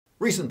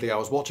Recently I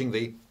was watching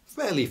the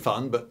fairly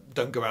fun, but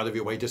don't go out of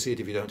your way to see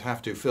it if you don't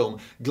have to, film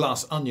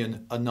Glass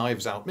Onion, A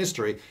Knives Out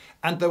Mystery,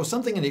 and there was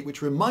something in it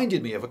which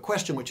reminded me of a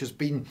question which has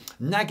been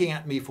nagging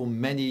at me for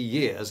many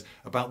years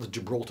about the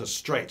Gibraltar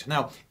Strait.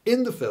 Now,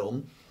 in the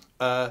film,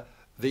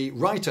 the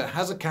writer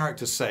has a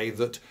character say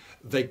that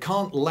they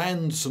can't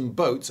land some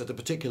boats at a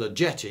particular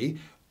jetty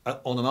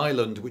on an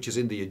island which is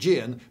in the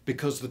Aegean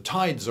because the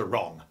tides are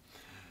wrong.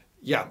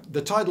 Yeah,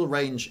 the tidal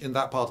range in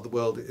that part of the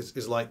world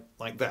is like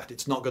that.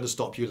 It's not going to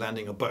stop you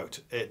landing a boat.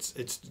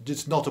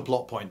 It's not a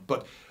plot point.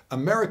 But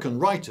American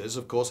writers,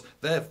 of course,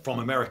 they're from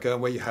America,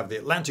 where you have the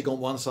Atlantic on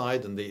one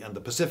side and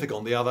the Pacific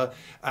on the other,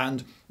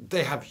 and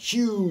they have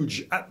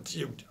huge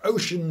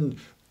ocean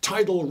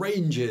tidal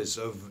ranges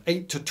of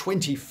 8 to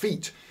 20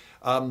 feet.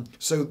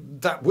 So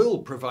that will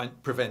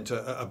prevent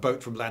a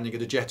boat from landing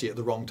at a jetty at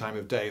the wrong time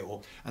of day,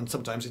 and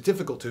sometimes it's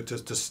difficult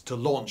to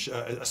launch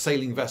a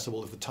sailing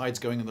vessel if the tide's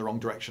going in the wrong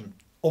direction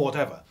or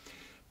whatever.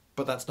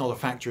 But that's not a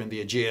factor in the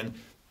Aegean.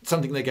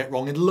 Something they get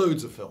wrong in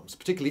loads of films,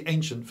 particularly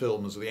ancient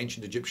films of the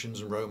ancient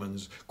Egyptians and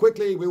Romans.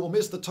 Quickly, we will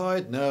miss the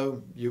tide.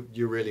 No,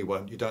 you really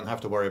won't. You don't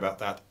have to worry about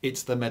that.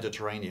 It's the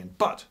Mediterranean.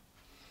 But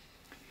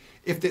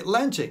if the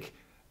Atlantic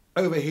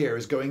over here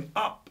is going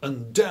up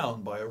and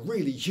down by a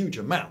really huge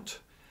amount,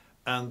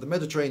 and the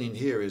Mediterranean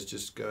here is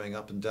just going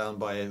up and down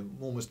by an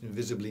almost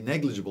invisibly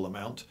negligible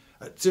amount.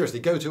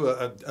 Seriously, go to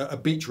a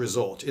beach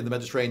resort in the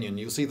Mediterranean.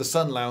 You'll see the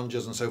sun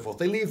loungers and so forth.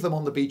 They leave them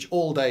on the beach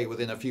all day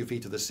within a few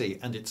feet of the sea,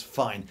 and it's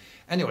fine.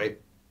 Anyway,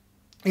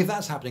 if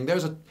that's happening, there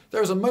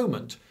is a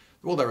moment,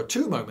 well, there are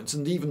 2 moments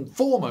and even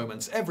 4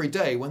 moments every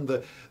day when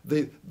the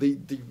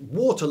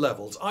water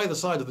levels either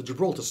side of the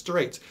Gibraltar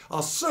Strait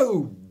are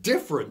so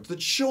different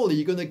that surely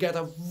you're going to get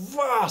a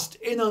vast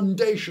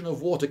inundation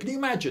of water. Can you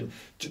imagine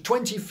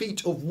 20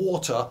 feet of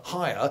water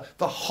higher,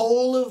 the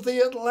whole of the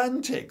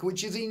Atlantic,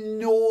 which is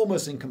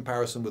enormous in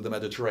comparison with the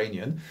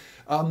Mediterranean?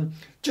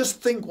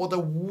 Just think what a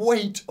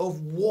weight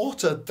of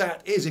water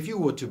that is. If you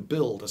were to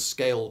build a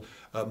scale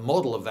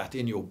model of that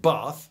in your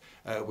bath,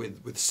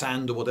 with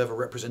sand or whatever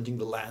representing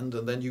the land,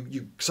 and then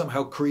you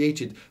somehow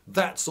created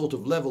that sort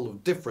of level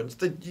of difference,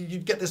 that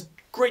you'd get this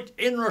great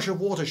inrush of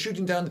water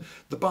shooting down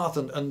the bath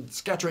and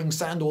scattering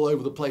sand all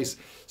over the place.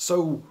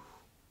 So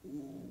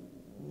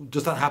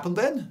does that happen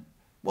then?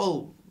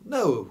 Well,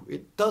 no,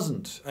 it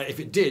doesn't. If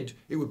it did,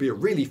 it would be a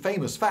really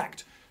famous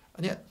fact.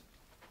 And yet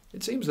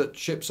it seems that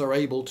ships are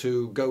able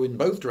to go in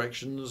both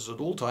directions at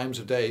all times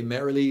of day,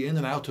 merrily in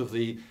and out of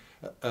the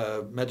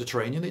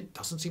Mediterranean. It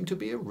doesn't seem to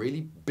be a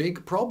really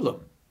big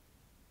problem.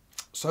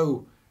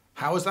 So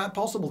how is that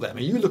possible then? I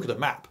mean, you look at a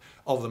map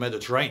of the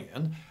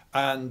Mediterranean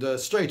and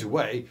straight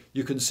away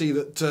you can see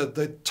that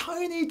the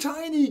tiny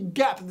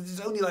gap that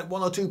is only like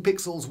 1 or 2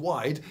 pixels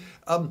wide,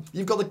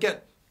 you've got to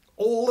get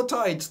all the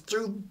tides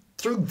through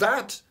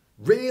that.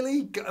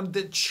 Really?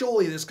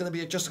 Surely there's going to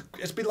be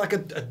it's been like a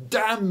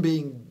dam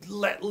being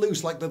let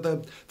loose, like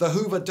the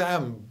Hoover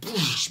Dam.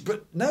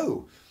 But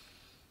no,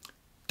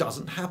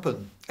 doesn't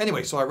happen.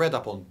 Anyway, so I read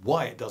up on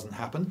why it doesn't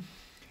happen,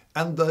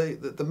 and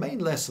the main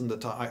lesson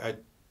that I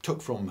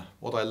took from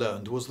what I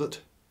learned was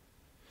that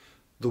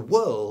the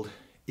world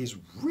is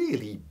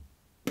really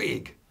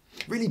big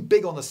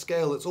on a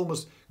scale that's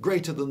almost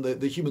greater than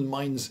the human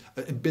mind's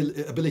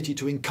ability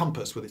to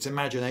encompass with its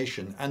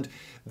imagination, and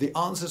the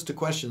answers to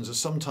questions are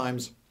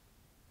sometimes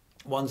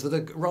ones that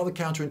are rather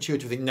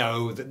counterintuitive. Think,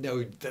 no,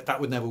 that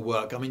would never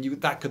work. I mean,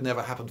 that could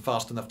never happen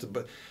fast enough to,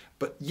 but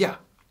yeah.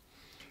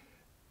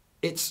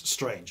 It's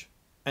strange,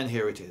 and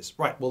here it is.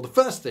 Right, well, the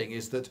first thing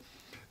is that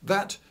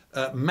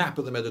map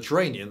of the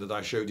Mediterranean that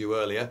I showed you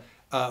earlier,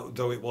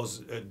 though it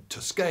was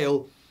to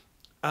scale,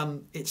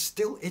 it's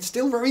still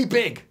very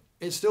big.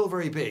 It's still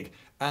very big,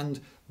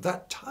 and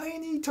that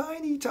tiny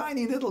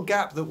little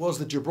gap that was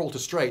the Gibraltar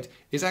Strait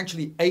is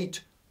actually 8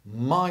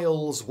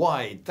 miles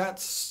wide.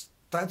 That's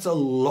a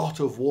lot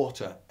of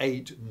water,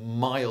 8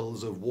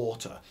 miles of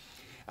water,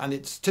 and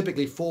it's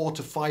typically 400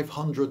 to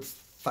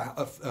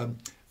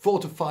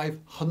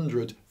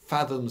 500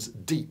 fathoms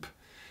deep.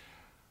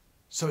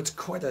 So it's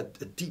quite a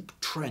deep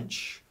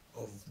trench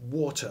of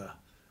water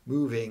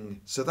moving.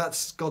 So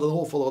that's got an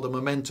awful lot of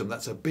momentum.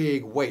 That's a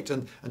big weight.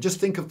 And just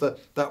think of that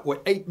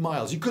 8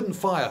 miles. You couldn't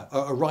fire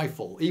a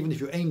rifle, even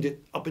if you aimed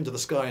it up into the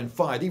sky and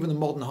fired. Even a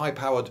modern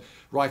high-powered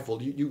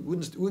rifle, you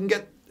wouldn't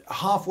get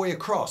halfway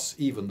across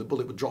even. The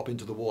bullet would drop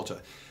into the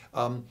water.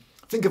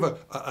 Think of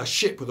a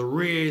ship with a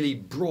really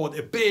broad,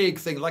 a big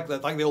thing like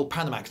the old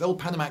Panamax. The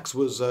old Panamax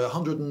was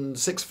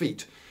 106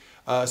 feet.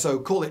 So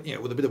call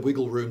it, with a bit of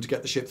wiggle room to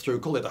get the ship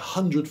through, call it a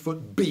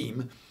 100-foot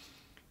beam.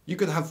 You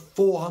could have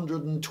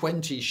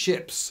 420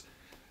 ships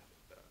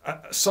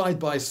side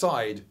by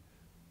side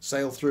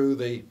sail through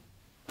the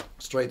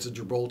Straits of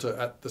Gibraltar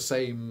at the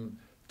same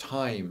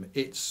time.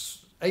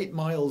 8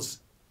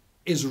 miles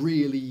is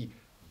really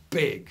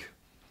big.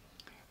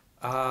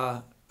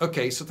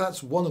 Okay, so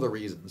that's one of the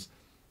reasons.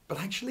 But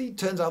actually, it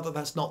turns out that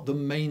that's not the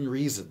main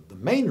reason. The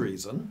main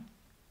reason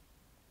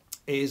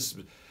is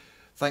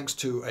thanks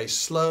to a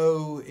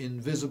slow,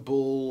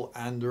 invisible,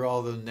 and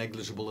rather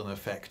negligible in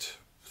effect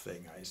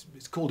thing.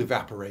 It's called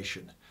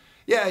evaporation.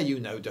 Yeah, you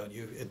know, don't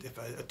you? If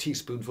a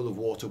teaspoonful of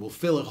water will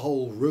fill a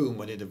whole room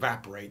when it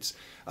evaporates,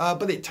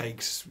 but it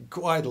takes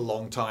quite a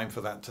long time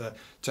for that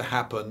to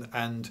happen,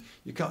 and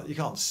you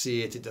can't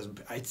see it. It doesn't.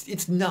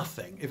 It's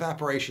nothing.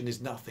 Evaporation is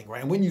nothing,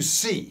 right? And when you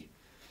see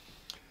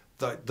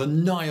the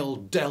Nile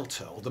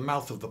Delta or the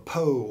mouth of the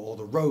Po or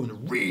the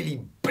Rhone,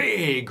 really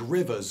big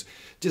rivers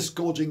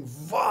disgorging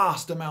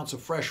vast amounts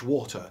of fresh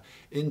water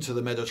into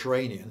the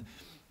Mediterranean,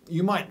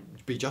 you might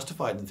be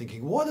justified in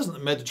thinking, why doesn't the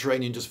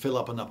Mediterranean just fill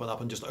up and up and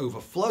up and just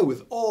overflow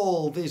with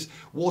all this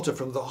water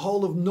from the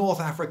whole of North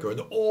Africa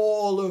and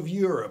all of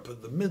Europe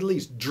and the Middle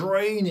East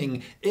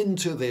draining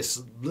into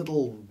this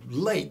little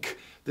lake,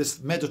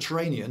 this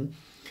Mediterranean?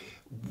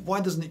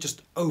 Why doesn't it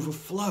just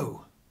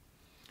overflow?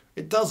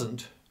 It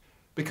doesn't,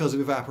 because of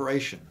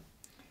evaporation.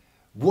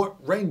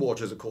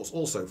 Rainwater is, of course,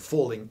 also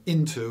falling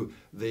into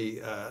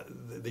the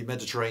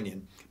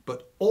Mediterranean,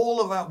 but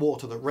all of that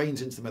water that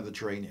rains into the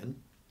Mediterranean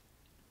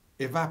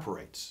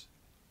evaporates,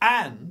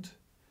 and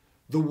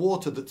the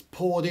water that's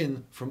poured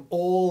in from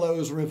all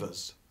those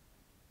rivers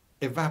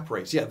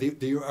evaporates. Yeah,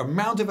 the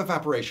amount of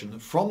evaporation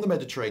from the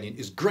Mediterranean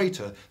is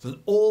greater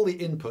than all the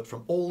input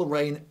from all the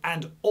rain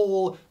and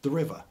all the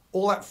river.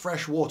 All that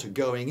fresh water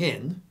going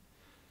in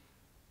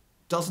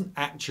doesn't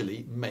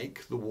actually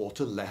make the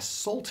water less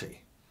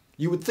salty.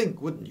 You would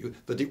think, wouldn't you,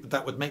 that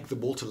that would make the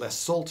water less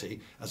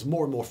salty as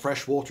more and more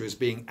fresh water is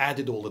being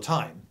added all the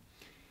time.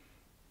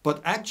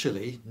 But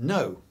actually,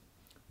 no.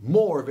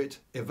 More of it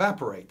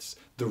evaporates.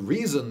 The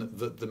reason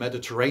that the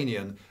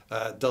Mediterranean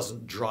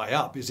doesn't dry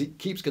up is it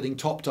keeps getting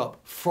topped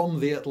up from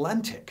the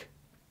Atlantic.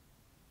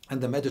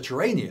 And the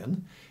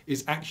Mediterranean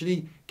is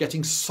actually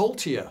getting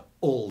saltier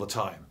all the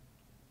time.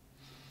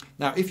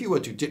 Now, if you were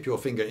to dip your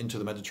finger into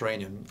the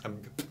Mediterranean,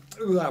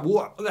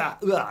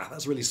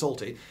 that's really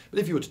salty. But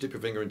if you were to dip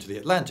your finger into the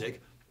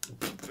Atlantic,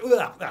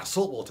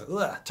 salt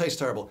water, tastes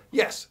terrible.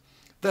 Yes,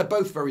 they're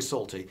both very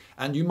salty,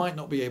 and you might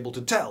not be able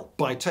to tell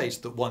by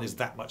taste that one is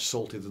that much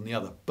saltier than the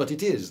other. But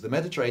it is. The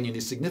Mediterranean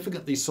is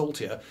significantly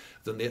saltier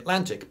than the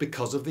Atlantic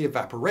because of the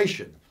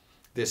evaporation,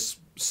 this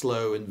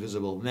slow,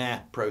 invisible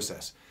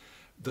process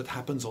that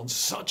happens on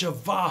such a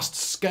vast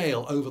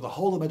scale over the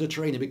whole of the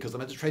Mediterranean, because the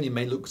Mediterranean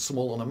may look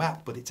small on a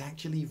map, but it's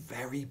actually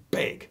very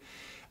big.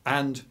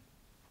 And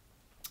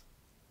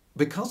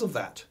because of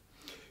that,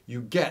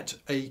 you get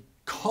a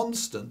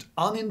constant,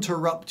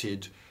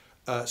 uninterrupted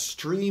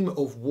stream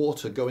of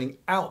water going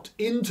out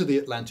into the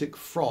Atlantic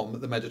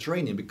from the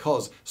Mediterranean,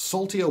 because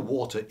saltier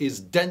water is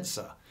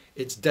denser.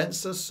 It's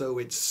denser, so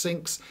it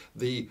sinks.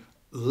 The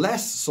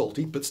less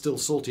salty, but still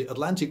salty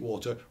Atlantic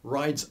water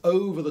rides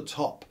over the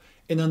top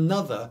in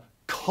another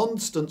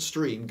constant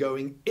stream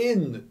going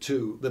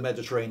into the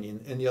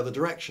Mediterranean in the other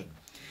direction.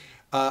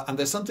 And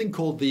there's something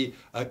called the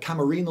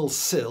Cameronal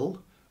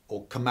sill,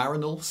 or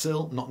Cameronal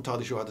sill, not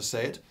entirely sure how to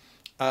say it.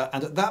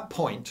 And at that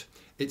point,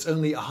 it's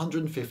only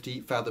 150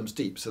 fathoms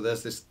deep. So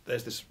there's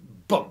this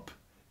bump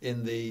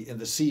in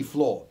the sea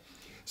floor.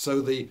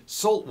 So the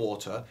salt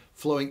water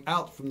flowing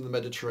out from the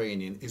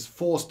Mediterranean is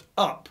forced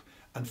up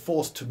and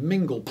forced to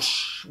mingle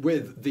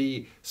with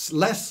the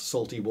less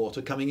salty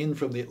water coming in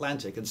from the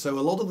Atlantic. And so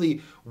a lot of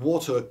the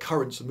water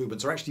currents and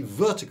movements are actually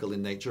vertical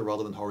in nature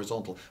rather than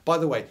horizontal. By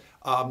the way,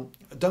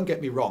 don't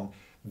get me wrong,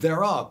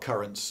 there are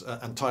currents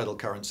and tidal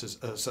currents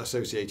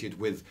associated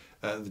with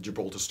the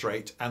Gibraltar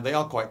Strait, and they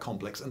are quite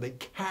complex and they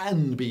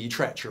can be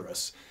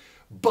treacherous.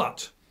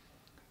 But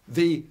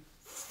the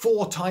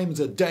 4 times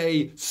a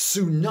day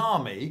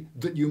tsunami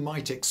that you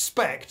might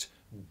expect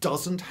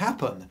doesn't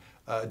happen.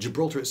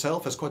 Gibraltar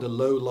itself has quite a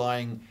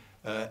low-lying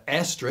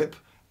airstrip,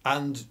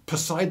 and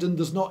Poseidon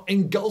does not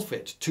engulf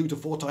it 2 to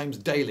 4 times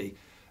daily,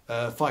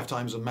 5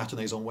 times on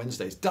matinees on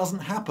Wednesdays.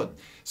 Doesn't happen.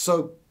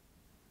 So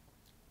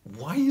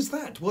why is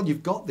that? Well,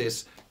 you've got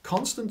this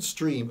constant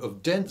stream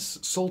of dense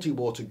salty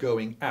water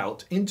going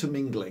out,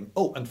 intermingling.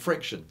 Oh, and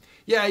friction.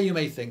 Yeah, you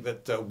may think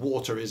that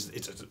water is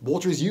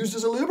used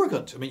as a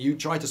lubricant. I mean, you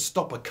try to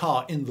stop a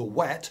car in the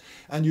wet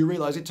and you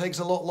realise it takes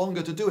a lot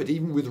longer to do it,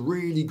 even with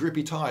really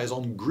grippy tyres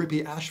on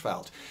grippy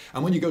asphalt.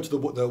 And when you go to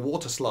the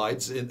water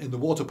slides in the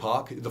water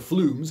park, the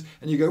flumes,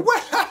 and you go,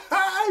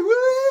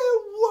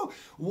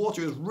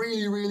 water is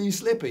really, really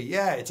slippy.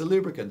 Yeah, it's a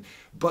lubricant.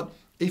 But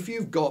if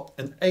you've got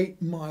an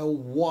 8-mile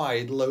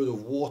wide load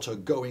of water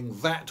going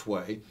that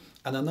way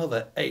and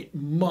another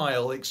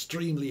 8-mile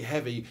extremely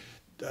heavy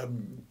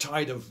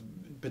tide of,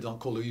 but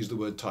I'll use the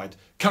word tide,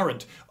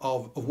 current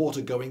of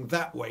water going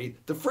that way,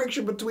 the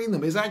friction between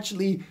them is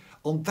actually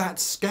on that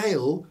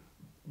scale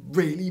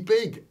really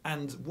big,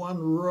 and one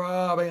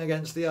rubbing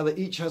against the other,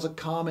 each has a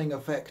calming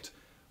effect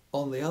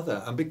on the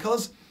other. And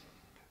because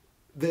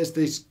there's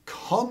this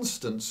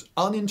constant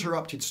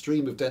uninterrupted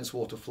stream of dense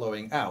water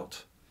flowing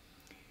out,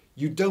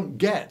 you don't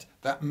get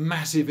that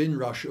massive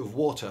inrush of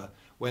water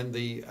when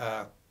the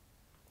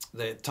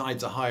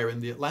tides are higher in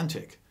the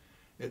Atlantic.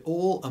 It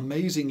all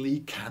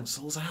amazingly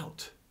cancels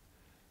out.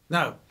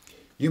 Now,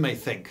 you may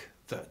think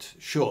that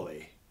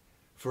surely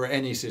for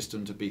any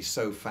system to be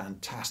so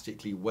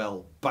fantastically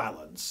well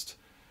balanced,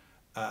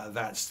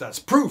 that's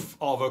proof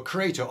of a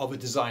creator, of a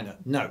designer.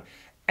 No,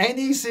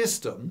 any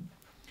system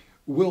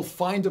will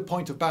find a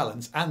point of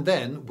balance, and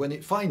then when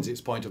it finds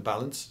its point of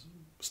balance,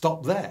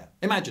 stop there.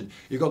 Imagine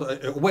you've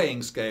got a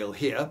weighing scale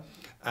here,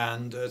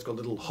 and it's got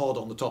a little hod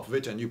on the top of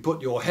it, and you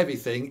put your heavy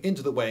thing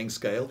into the weighing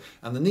scale,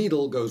 and the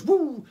needle goes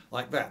woo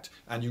like that,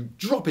 and you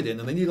drop it in,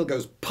 and the needle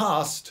goes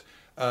past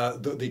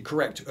the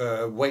correct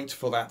weight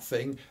for that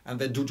thing, and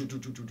then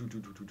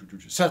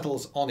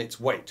settles on its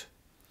weight.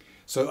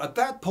 So at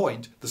that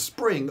point, the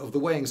spring of the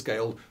weighing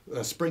scale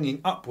springing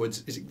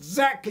upwards is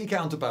exactly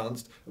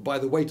counterbalanced by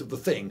the weight of the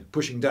thing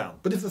pushing down.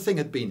 But if the thing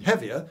had been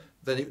heavier,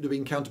 then it would have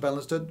been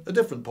counterbalanced at a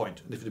different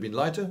point. And if it had been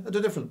lighter, at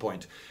a different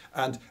point.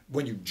 And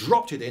when you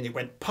dropped it in, it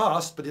went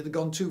past, but it had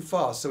gone too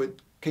fast. So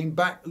it came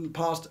back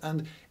past,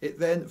 and it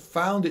then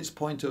found its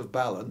point of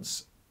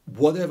balance,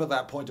 whatever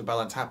that point of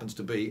balance happens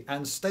to be,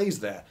 and stays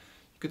there.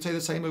 You could say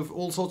the same of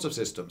all sorts of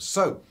systems.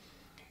 So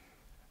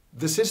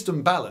the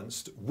system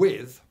balanced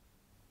with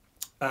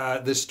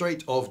the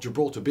Strait of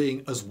Gibraltar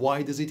being as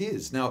wide as it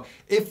is. Now,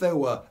 if there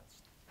were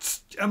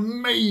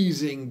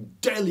amazing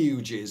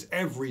deluges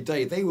every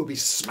day, they would be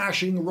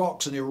smashing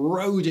rocks and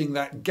eroding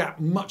that gap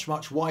much,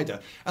 much wider.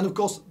 And of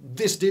course,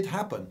 this did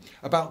happen.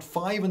 About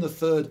 5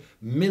 1/3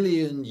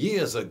 million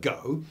years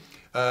ago,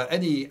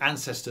 any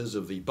ancestors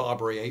of the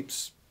Barbary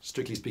apes,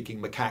 strictly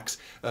speaking macaques,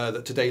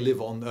 that today live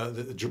on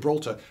the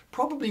Gibraltar,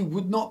 probably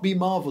would not be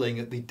marvelling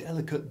at the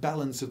delicate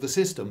balance of the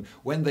system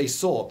when they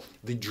saw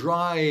the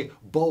dry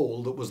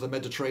bowl that was the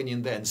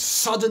Mediterranean then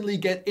suddenly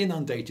get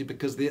inundated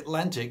because the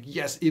Atlantic,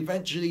 yes,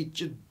 eventually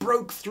just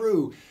broke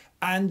through.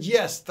 And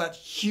yes, that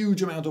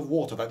huge amount of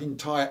water, that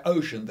entire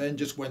ocean, then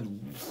just went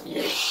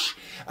whoosh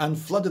and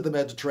flooded the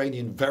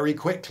Mediterranean very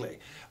quickly.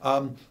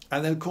 And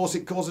then, of course,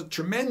 it caused a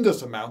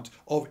tremendous amount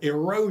of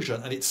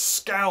erosion, and it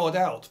scoured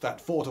out that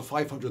 400 to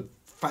 500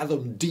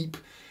 fathom deep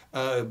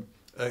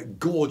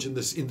gorge in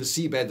the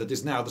seabed that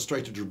is now the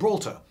Strait of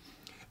Gibraltar.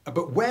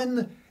 But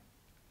when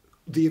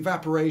the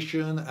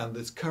evaporation and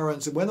the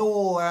currents, when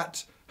all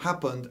that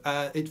happened,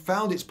 it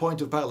found its point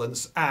of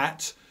balance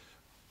at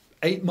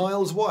 8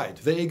 miles wide.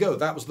 There you go.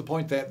 That was the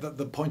point there,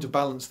 the point of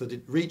balance that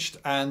it reached,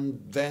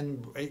 and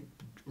then it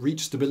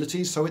reached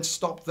stability, so it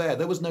stopped there.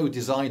 There was no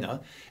designer.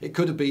 It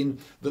could have been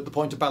that the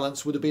point of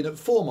balance would have been at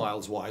 4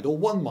 miles wide, or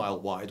 1 mile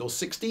wide, or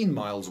 16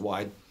 miles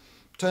wide.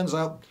 Turns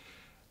out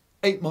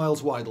 8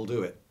 miles wide will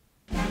do it.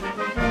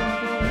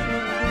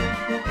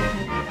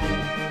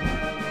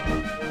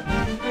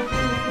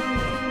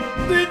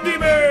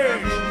 Lindybeige!